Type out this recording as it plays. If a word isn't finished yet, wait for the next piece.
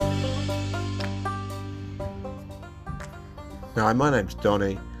Hi, my name's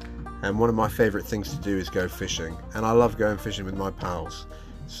Donny, and one of my favourite things to do is go fishing, and I love going fishing with my pals.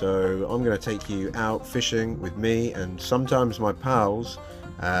 So I'm going to take you out fishing with me and sometimes my pals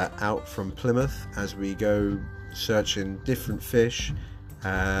out from Plymouth as we go searching different fish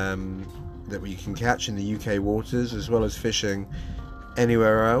that we can catch in the UK waters, as well as fishing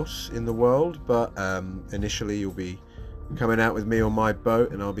anywhere else in the world. But initially you'll be coming out with me on my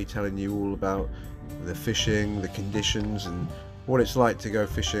boat, and I'll be telling you all about the fishing, the conditions, and what it's like to go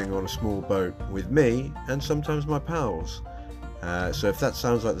fishing on a small boat with me and sometimes my pals. So if that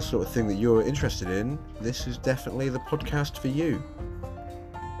sounds like the sort of thing that you're interested in, this is definitely the podcast for you.